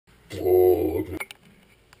Oh, okay.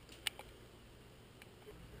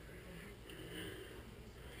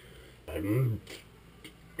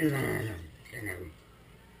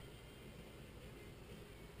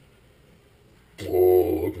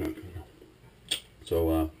 Oh, okay.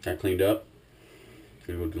 So, got cleaned up.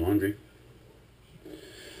 Gonna go do laundry.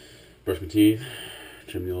 Brush my teeth.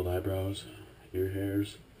 Trim the old eyebrows. Ear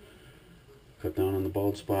hairs. Cut down on the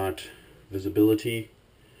bald spot. Visibility.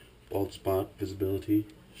 Bald spot. Visibility.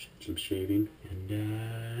 Some shaving.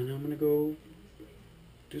 And I'm gonna go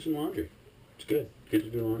do some laundry. It's good. Good to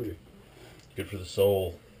do laundry. Good for the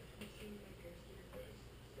soul.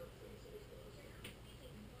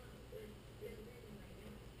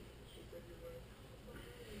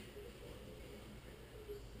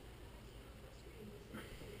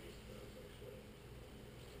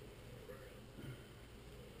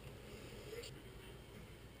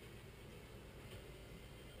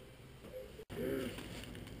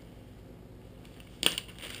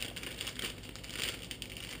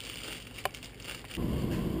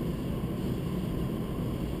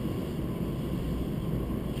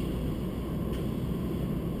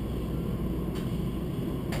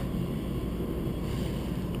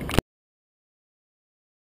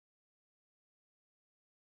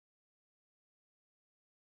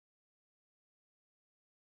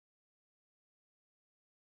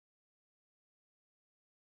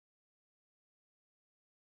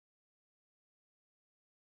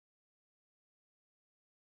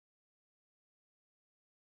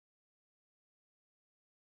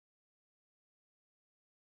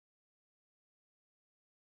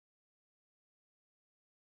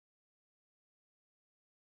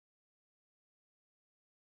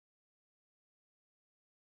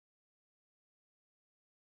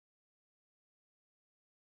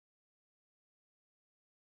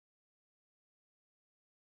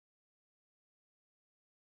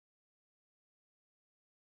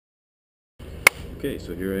 Okay,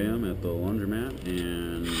 so here I am at the laundromat,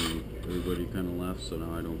 and everybody kind of left, so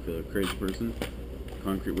now I don't feel a crazy person.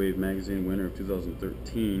 Concrete Wave magazine, winner of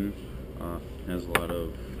 2013, has a lot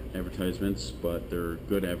of advertisements, but they're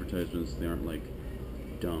good advertisements. They aren't like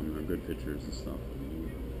dumb. They're good pictures and stuff.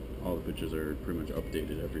 All the pictures are pretty much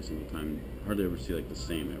updated every single time. Hardly ever see like the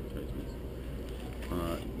same advertisements.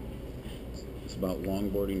 It's about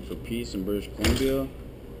longboarding for peace in British Columbia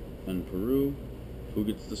and Peru. Who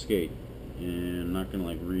gets to skate? And I'm not gonna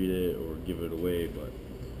like read it or give it away, but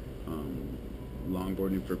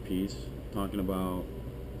longboarding for peace, talking about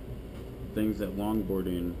things that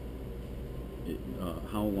longboarding,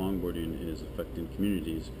 how longboarding is affecting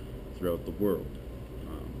communities throughout the world,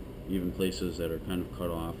 even places that are kind of cut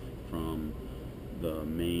off from the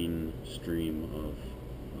mainstream of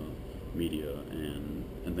media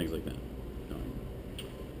and things like that.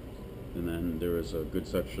 And then there was a good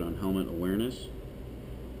section on helmet awareness,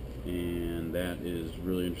 and that is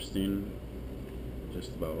really interesting. Just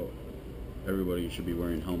about everybody should be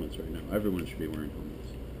wearing helmets right now. Everyone should be wearing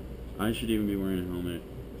helmets. I should even be wearing a helmet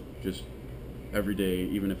just every day,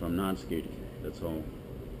 even if I'm not skating. That's how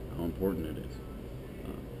important it is.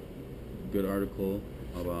 Good article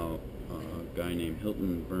about a guy named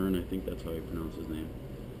Hilton Byrne. I think that's how you pronounce his name.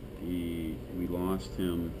 We lost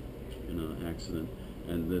him in an accident,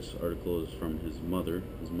 and this article is from his mother,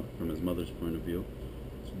 from his mother's point of view.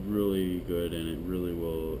 It's really good, and it really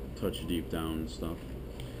will touch you deep down and stuff.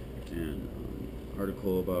 And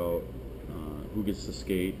article about who gets to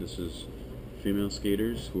skate. This is female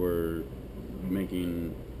skaters who are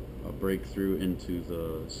making a breakthrough into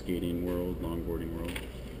the skating world, longboarding world.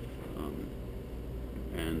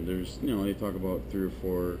 And there's, they talk about 3 or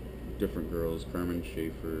 4 different girls: Carmen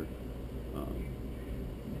Schaefer,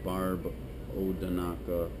 Barb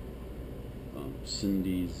Odanaka,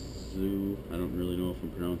 Cindy Zhu. I don't really know if I'm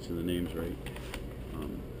pronouncing the names right.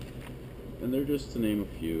 And they're just to name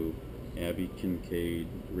a few: Abby Kincaid,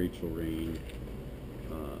 Rachel Rain,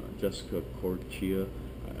 Jessica Corchia.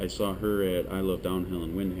 I saw her at I Love Downhill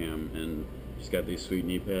in Windham, and she's got these sweet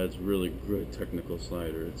knee pads. Really good technical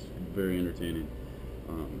slider. It's very entertaining.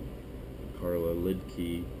 Carla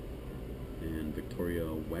Lidkey and Victoria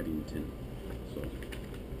Weddington. So,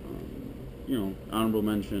 honorable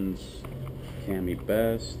mentions: Cammie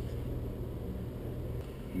Best,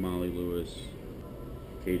 Molly Lewis,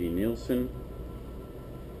 Katie Nielsen.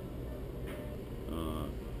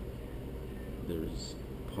 There's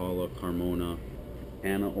Paula Carmona,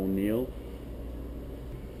 Anna O'Neill,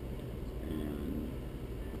 and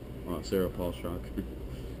Sarah Paulshock.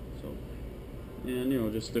 So,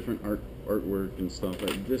 and just different artwork and stuff.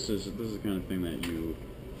 This is the kind of thing that you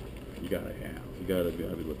gotta have. You gotta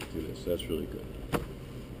be looking through this. That's really good.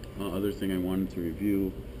 Other thing I wanted to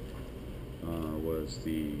review was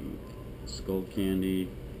the Candy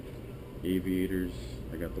Aviators.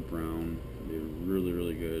 I got the brown. They're really,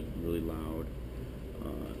 really good, really loud.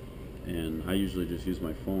 And I usually just use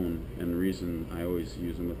my phone, and the reason I always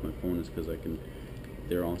use them with my phone is because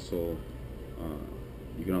they're also,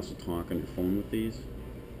 you can also talk on your phone with these,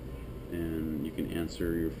 and you can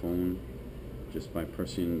answer your phone just by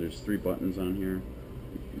pressing, there's 3 buttons on here.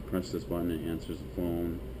 You press this button, it answers the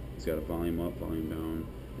phone. It's got a volume up, volume down,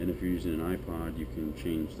 and if you're using an iPod, you can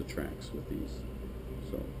change the tracks with these.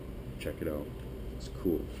 So check it out. It's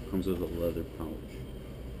cool. Comes with a leather pouch.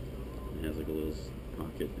 It has like a little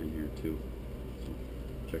pocket in here too. So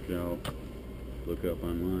check it out. Look it up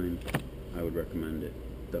online. I would recommend it,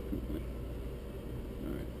 definitely.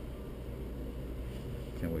 Alright.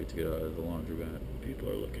 Can't wait to get out of the laundromat. People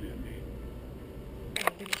are looking at me.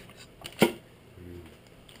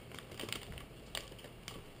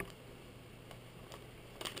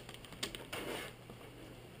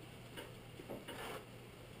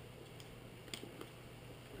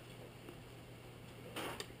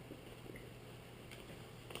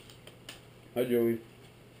 Hi, Joey.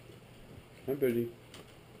 Hi, Betty.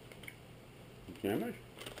 Cameras?